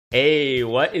Hey,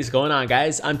 what is going on,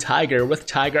 guys? I'm Tiger with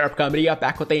Tiger Uppercut Media,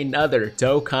 back with another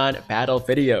Dokkan battle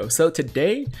video. So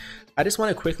today, I just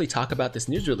want to quickly talk about this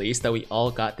news release that we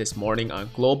all got this morning on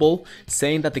Global,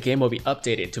 saying that the game will be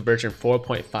updated to version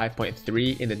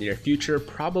 4.5.3 in the near future,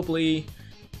 probably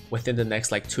within the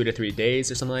next like 2 to 3 days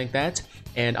or something like that.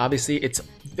 And obviously it's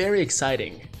very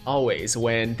exciting always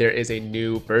when there is a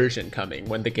new version coming,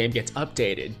 when the game gets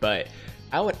updated, but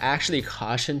I would actually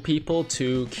caution people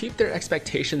to keep their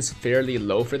expectations fairly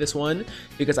low for this one,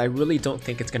 because I really don't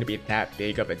think it's going to be that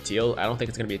big of a deal. I don't think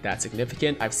it's going to be that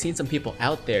significant. I've seen some people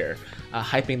out there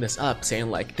hyping this up,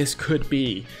 saying like this could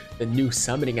be the new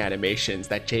summoning animations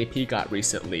that JP got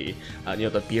recently.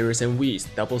 The Beers and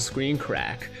Wheats, double screen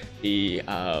crack, the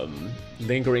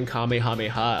lingering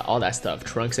Kamehameha, all that stuff,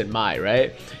 Trunks and Mai,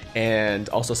 right? And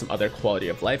also some other quality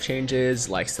of life changes,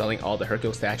 like selling all the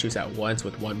Hercule statues at once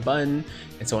with one button,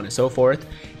 and so on and so forth.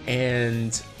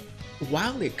 And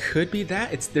while it could be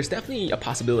that, there's definitely a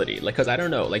possibility, like, because I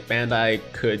don't know, like Bandai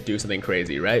could do something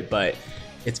crazy, right? But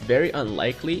it's very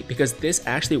unlikely, because this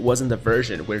actually wasn't the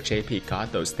version where JP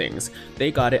got those things.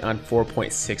 They got it on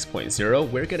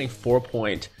 4.6.0. We're getting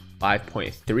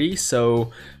 4.5.3,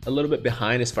 so a little bit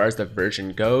behind as far as the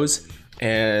version goes.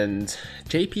 And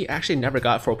JP actually never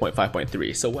got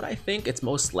 4.5.3, so what I think it's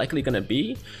most likely going to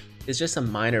be is just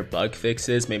some minor bug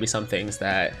fixes, maybe some things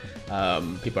that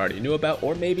people already knew about,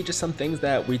 or maybe just some things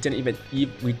that we didn't even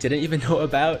know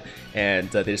about, and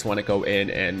they just want to go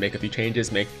in and make a few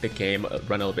changes, make the game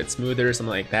run a little bit smoother, something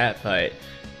like that. But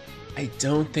I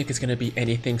don't think it's going to be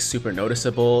anything super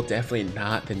noticeable. Definitely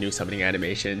not the new summoning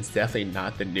animations, definitely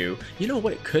not the new... You know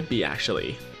what it could be,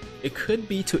 actually? It could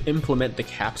be to implement the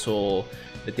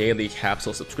daily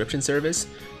capsule subscription service.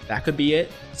 That could be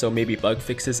it. So maybe bug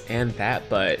fixes and that,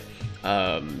 but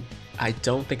I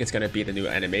don't think it's going to be the new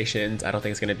animations. I don't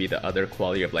think it's going to be the other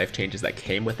quality of life changes that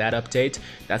came with that update.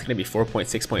 That's going to be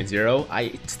 4.6.0.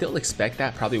 I still expect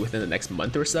that probably within the next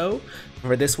month or so.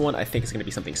 For this one, I think it's going to be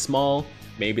something small.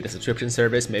 Maybe the subscription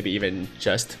service, maybe even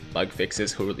just bug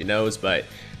fixes, who really knows, but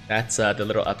that's the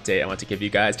little update I want to give you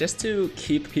guys, just to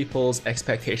keep people's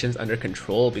expectations under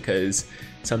control, because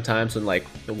sometimes when like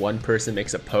one person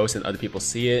makes a post and other people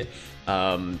see it,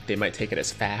 they might take it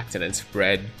as fact and then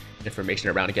spread information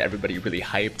around to get everybody really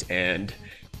hyped and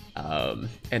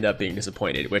end up being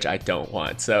disappointed, which I don't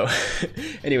want. So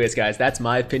anyways, guys, that's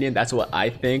my opinion. That's what I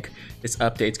think this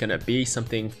update's gonna be,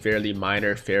 something fairly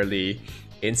minor, fairly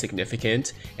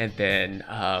insignificant, and then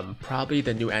probably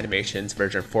the new animations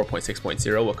version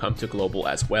 4.6.0 will come to global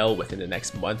as well within the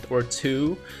next month or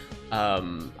two.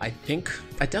 I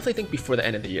definitely think before the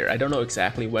end of the year. I don't know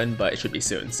exactly when, but it should be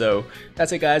soon. So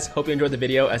that's it, guys. Hope you enjoyed the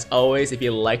video. As always, if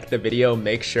you liked the video,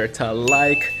 make sure to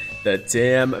like the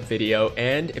damn video,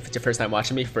 and if it's your first time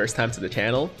watching me, first time to the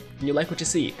channel, and you like what you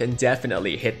see, then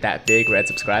definitely hit that big red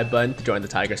subscribe button to join the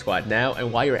Tiger Squad now.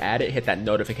 And while you're at it, hit that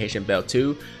notification bell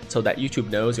too, so that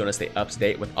YouTube knows you want to stay up to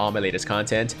date with all my latest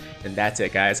content. And that's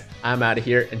it, guys. I'm out of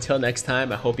here. Until next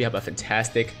time, I hope you have a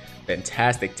fantastic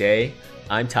day.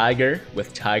 I'm Tiger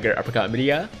with Tiger Uppercut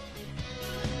Media,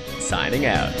 signing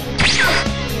out.